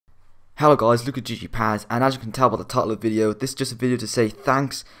Hello guys, Luke at GGPaz, and as you can tell by the title of the video, this is just a video to say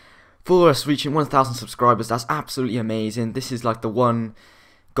thanks for us reaching 1,000 subscribers. That's absolutely amazing. This is like the one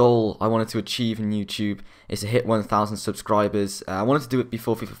goal I wanted to achieve in YouTube, is to hit 1,000 subscribers. I wanted to do it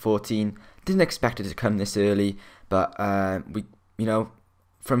before FIFA 14. Didn't expect it to come this early, but from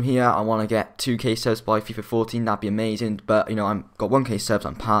here I want to get 2k subs by FIFA 14. That'd be amazing. But I'm got 1k subs.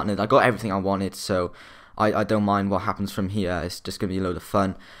 I'm partnered. I got everything I wanted, so I don't mind what happens from here. It's just gonna be a load of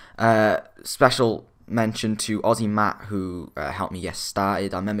fun. Special mention to Aussie Matt, who helped me get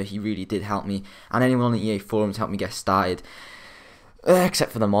started. I remember he really did help me, and anyone on the EA forums helped me get started.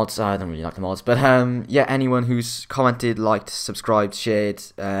 Except for the mods. I don't really like the mods, but yeah, anyone who's commented, liked, subscribed, shared,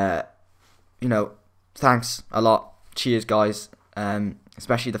 thanks a lot. Cheers, guys.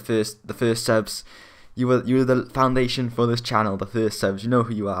 Especially the first subs. You were the foundation for this channel. The first subs. You know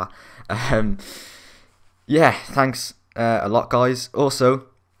who you are. Yeah, thanks a lot, guys. Also,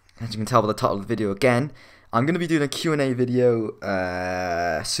 as you can tell by the title of the video again, I'm going to be doing a Q&A video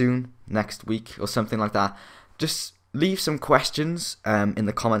soon, next week or something like that. Just leave some questions in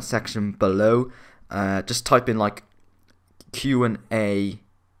the comment section below. Just type in like Q&A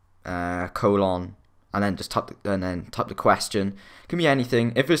colon and then just type the question. It can be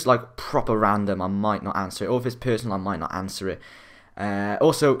anything. If it's like proper random, I might not answer it, or if it's personal, I might not answer it.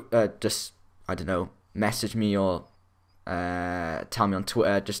 Also, just, I don't know, message me or tell me on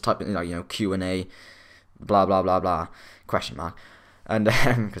Twitter. Just type in Q&A blah blah blah blah question mark, and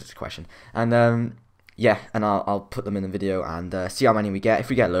because it's a question, and yeah, and I'll put them in the video and see how many we get. If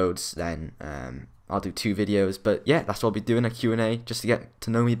we get loads, then I'll do 2 videos. But yeah, that's what I'll be doing, a Q&A, just to get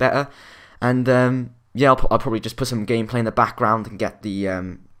to know me better. And yeah, I'll probably just put some gameplay in the background and get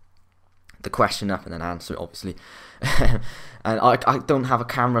the question up and then answer it, obviously. And I don't have a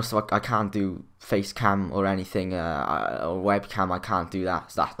camera, so I can't do face cam or anything, or webcam. I can't do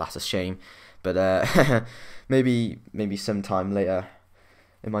that. So that's a shame. But maybe sometime later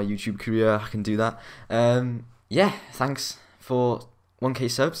in my YouTube career I can do that. Yeah, thanks for 1k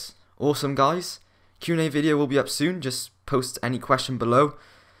subs. Awesome, guys. Q&A video will be up soon. Just post any question below.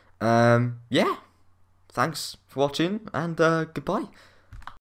 Yeah, thanks for watching, and goodbye.